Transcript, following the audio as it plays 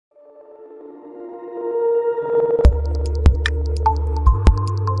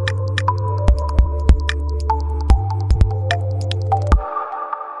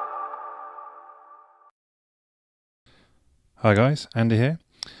Hi guys, Andy here.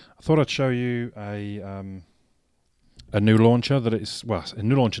 I thought I'd show you a new launcher that it's, well, a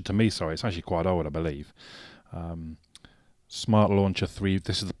new launcher to me, sorry, it's actually quite old I believe. Um, Smart Launcher 3,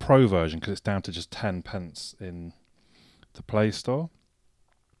 this is the Pro version because it's down to just 10 pence in the Play Store.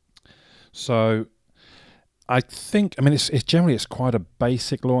 So I think, I mean it's generally it's quite a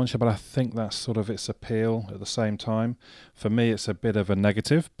basic launcher, but I think that's sort of its appeal at the same time. For me it's a bit of a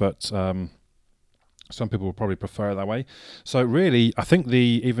negative, but some people will probably prefer it that way. So really, I think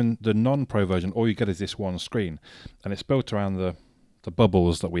even the non-pro version, all you get is this one screen, and it's built around the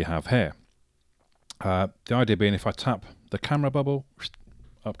bubbles that we have here. The idea being, if I tap the camera bubble,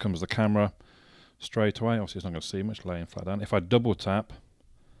 up comes the camera straight away. Obviously, it's not going to see much laying flat down. If I double tap,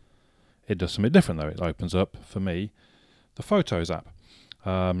 it does something different though. It opens up for me the Photos app.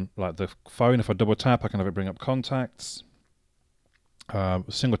 Like the phone, if I double tap, I can have it bring up contacts. A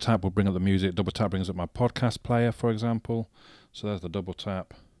single tap will bring up the music, double tap brings up my podcast player, for example. So there's the double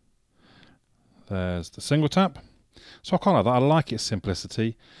tap. There's the single tap. So I quite like that. I like its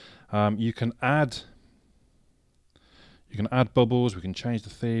simplicity. You can add bubbles, we can change the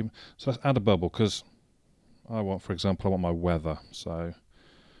theme. So let's add a bubble because for example, I want my weather. So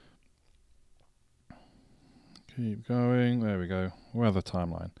keep going, there we go, weather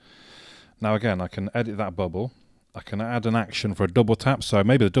timeline. Now again, I can edit that bubble. I can add an action for a double tap, so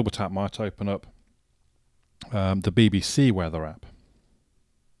maybe the double tap might open up the BBC weather app.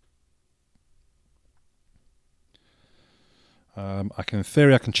 In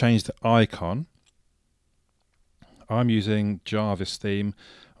theory, I can change the icon. I'm using Jarvis theme.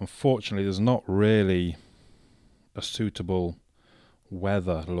 Unfortunately, there's not really a suitable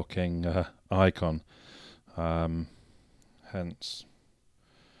weather looking icon, hence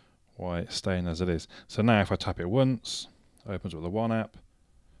why it's staying as it is. So now if I tap it once, it opens up the one app,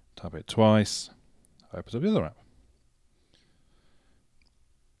 tap it twice, opens up the other app.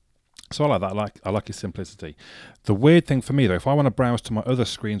 So I like that, I like its simplicity. The weird thing for me though, if I want to browse to my other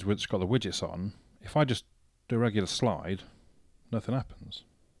screens which got the widgets on, if I just do a regular slide, nothing happens.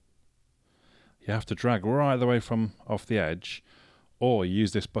 You have to drag right the way from off the edge, or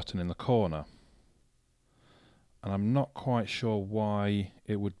use this button in the corner. And I'm not quite sure why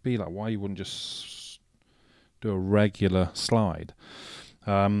it would be like, why you wouldn't just do a regular slide.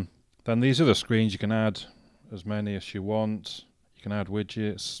 Then these other screens, you can add as many as you want. You can add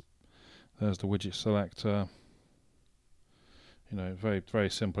widgets. There's the widget selector. You know, very,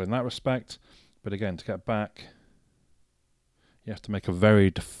 very simple in that respect. But again, to get back, you have to make a very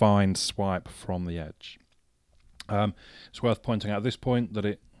defined swipe from the edge. It's worth pointing out at this point that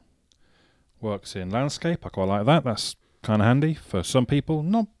it works in landscape. I quite like that. That's kind of handy for some people.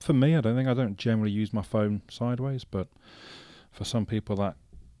 Not for me. I don't generally use my phone sideways, but for some people that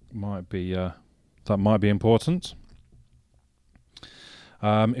might be important.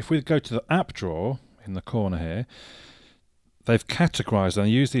 If we go to the app drawer in the corner here, they've categorized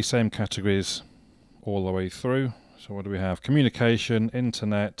and use these same categories all the way through. So what do we have? Communication,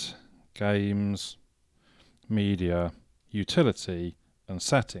 internet, games, media, utility, and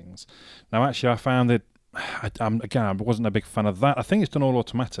settings. Now actually I found it, again, I wasn't a big fan of that. I think it's done all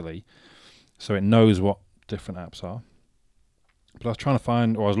automatically, so it knows what different apps are. But I was trying to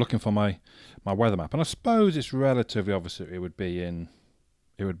find, or I was looking for my weather map, and I suppose it's relatively obvious it would be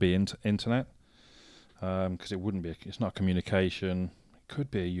internet, because it's not communication. It could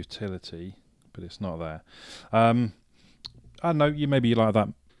be a utility, but it's not there. I don't know, maybe you like that,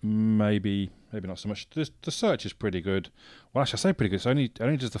 maybe not so much. The search is pretty good. Well, actually, I say pretty good. It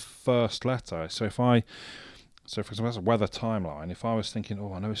only does the first letter. So for example, that's a weather timeline. If I was thinking,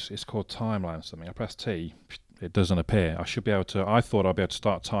 oh, I know it's called timeline or something, I press T, it doesn't appear. I should be able to. I thought I'd be able to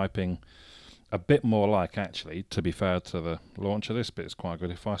start typing a bit more like. Actually, to be fair to the launcher, this bit is quite good.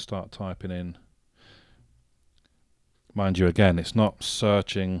 If I start typing in, mind you, again, it's not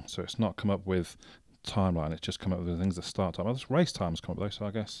searching, so it's not come up with timeline. It's just come up with the things that start time. Well, this race times come up though, so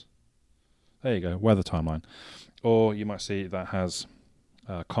I guess. There you go, weather timeline. Or you might see that has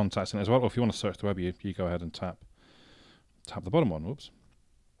contacts in it as well. Or if you want to search the web, you go ahead and tap the bottom one. Whoops.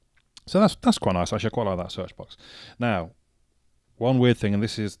 So that's quite nice. Actually, I quite like that search box. Now, one weird thing, and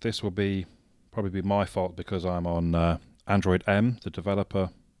this will probably be my fault because I'm on Android M, the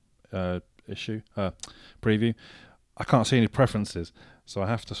developer preview. I can't see any preferences, so I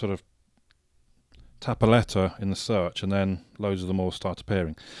have to sort of tap a letter in the search and then loads of them all start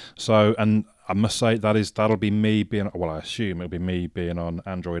appearing. So, and I must say that'll be me being, well, I assume it'll be me being on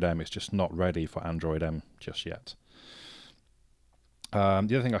Android M. It's just not ready for Android M just yet. The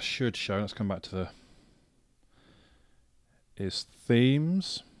other thing I should show, let's come back to is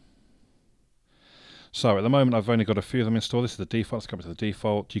themes. So at the moment I've only got a few of them installed. This is the default. Let's go back to the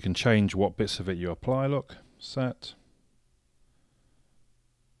default. You can change what bits of it you apply. Look, set.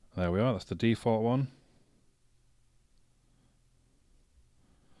 There we are. That's the default one.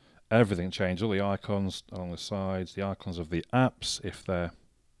 Everything changed. All the icons along the sides, the icons of the apps if they're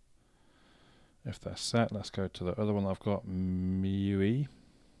set. Let's go to the other one that I've got, MIUI.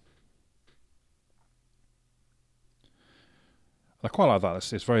 I quite like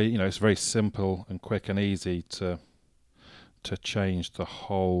that. It's very, it's very simple and quick and easy to change the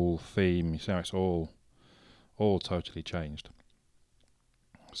whole theme. You see how it's all totally changed.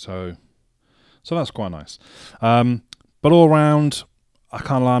 So that's quite nice. But all round, I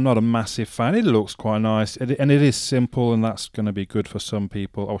can't lie, I'm not a massive fan. It looks quite nice, and it is simple, and that's going to be good for some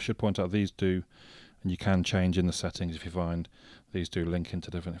people. I should point out these do, and you can change in the settings if you find these do link into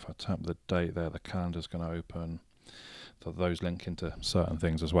different. If I tap the date there, the calendar's going to open. So those link into certain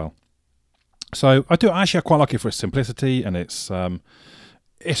things as well. So I quite like it for its simplicity, and it's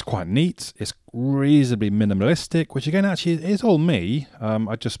quite neat. It's reasonably minimalistic, which again actually is all me.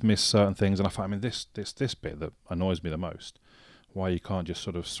 I just miss certain things, and I find this bit that annoys me the most. Why you can't just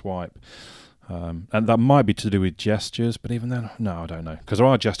sort of swipe, and that might be to do with gestures, but even then, no, I don't know, because there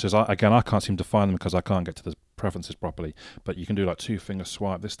are gestures. I can't seem to find them because I can't get to the preferences properly. But you can do like 2-finger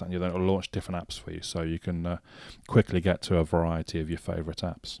swipe, this, that, and the other. It'll launch different apps for you, so you can quickly get to a variety of your favourite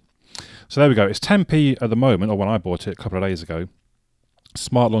apps. So there we go. It's 10p at the moment, or when I bought it a couple of days ago.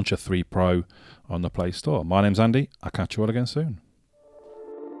 Smart Launcher 3 Pro on the Play Store. My name's Andy. I'll catch you all again soon.